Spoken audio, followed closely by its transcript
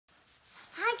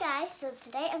guys, so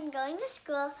today I'm going to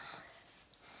school.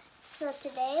 So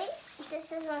today,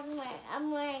 this is what I'm wearing.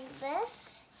 I'm wearing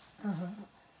this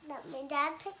that my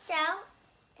dad picked out,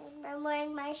 and I'm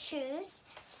wearing my shoes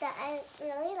that I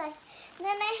really like. And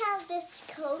then I have this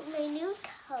coat, my new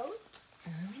coat,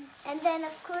 and then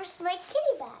of course my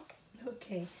kitty bag.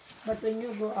 Okay, but when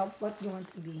you grow up, what do you want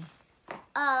to be?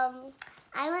 I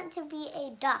want to be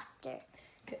a doctor.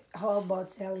 How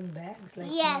about selling bags? Like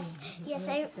Yes, me?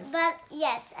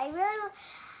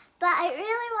 I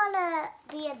really want to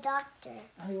be a doctor.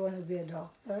 Oh, you want to be a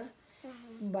doctor?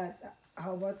 But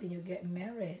how about when you get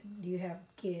married? Do you have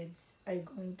kids? Are you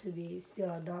going to be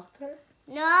still a doctor?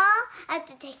 No, I have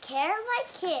to take care of my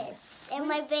kids and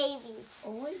my baby.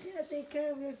 Oh, why you gonna take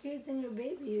care of your kids and your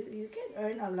baby? You can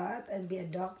earn a lot and be a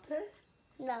doctor?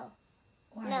 No.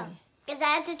 Why? No, because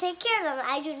I have to take care of them.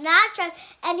 I do not trust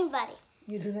anybody.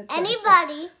 You do not trust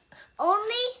Anybody,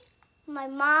 only my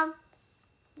mom,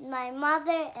 my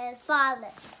mother, and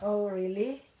father. Oh,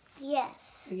 really?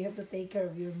 Yes. So you have to take care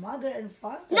of your mother and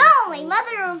father? No, my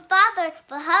mother and father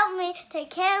will help me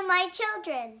take care of my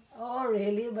children. Oh,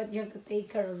 really? But you have to take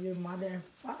care of your mother and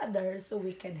father so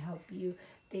we can help you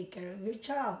take care of your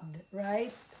child,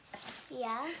 right?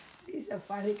 Yeah. This is a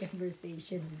funny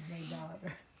conversation with my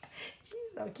daughter.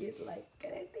 She's so cute. Like,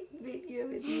 can I take video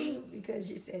with you? Because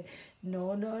she said,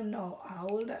 no, I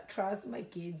will not trust my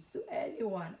kids to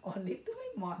anyone, only to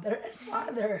my mother and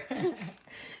father.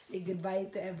 Say goodbye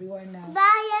to everyone now.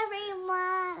 Bye,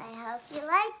 everyone. I hope you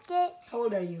liked it. How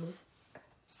old are you?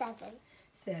 7.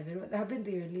 7. What happened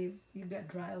to your lips? You got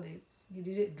dry lips. You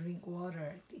didn't drink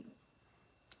water, I think.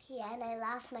 Yeah, and I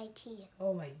lost my teeth.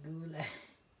 Oh my god.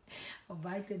 Oh,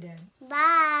 bye to them.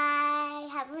 Bye.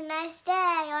 Have a nice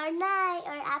day or night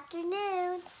or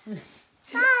afternoon.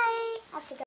 Bye. I have to go.